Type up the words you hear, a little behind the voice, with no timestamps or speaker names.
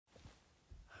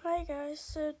Hi guys,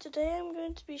 so today I'm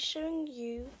going to be showing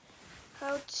you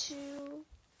how to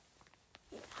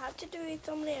do a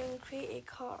thumbnail and create a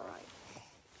car ride.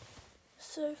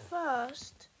 So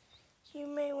first, you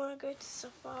may want to go to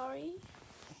Safari,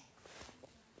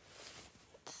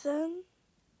 then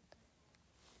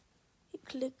you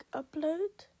click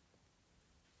upload.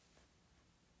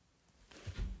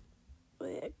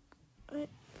 Wait,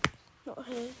 not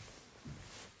here.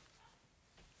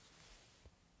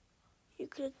 You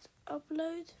click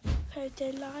upload, photo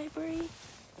library,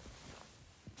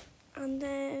 and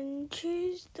then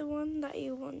choose the one that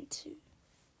you want to.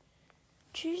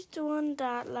 Choose the one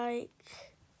that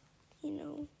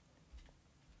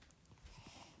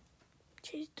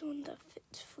choose the one that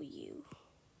fits for you.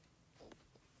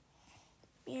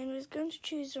 And we're going to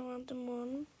choose a random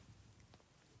one.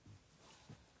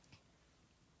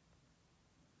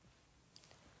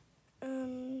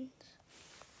 And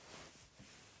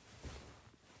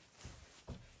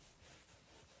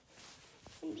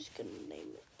I'm just going to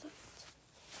name it that.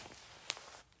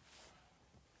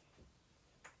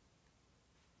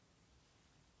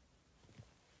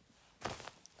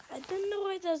 I don't know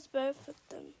why there's both of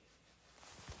them.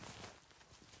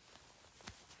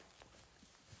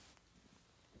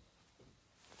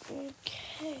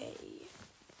 Okay.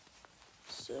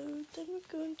 So then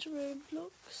we're going to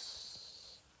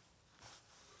Roblox.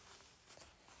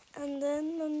 And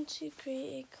then onto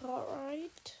create a car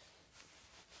ride.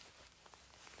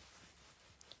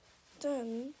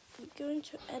 Then we go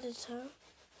into editor.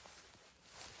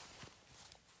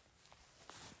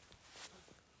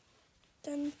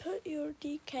 Then put your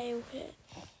decal here.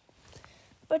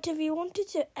 But if you wanted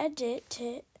to edit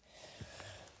it,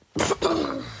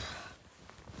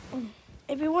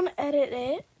 if you want to edit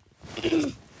it,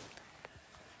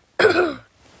 then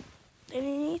you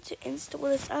need to install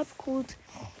this app called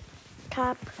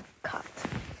CapCut.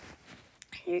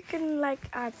 You can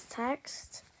add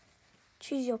text,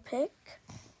 choose your pic,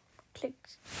 click,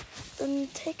 then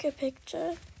take a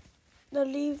picture, the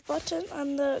leave button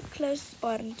and the close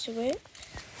button to it.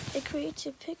 It creates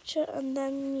a picture and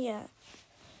then you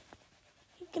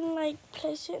can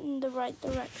place it in the right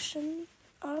direction.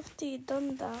 After you've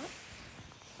done that,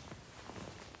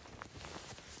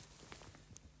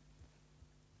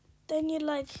 then you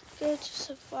go to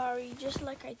Safari just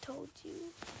like I told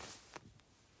you.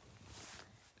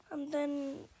 And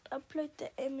then upload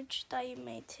the image that you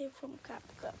made here from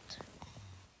CapCut.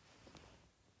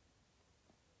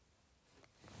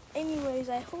 Anyways,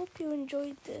 I hope you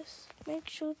enjoyed this. Make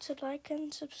sure to like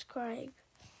and subscribe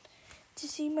to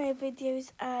see my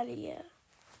videos earlier.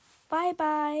 Bye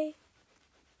bye.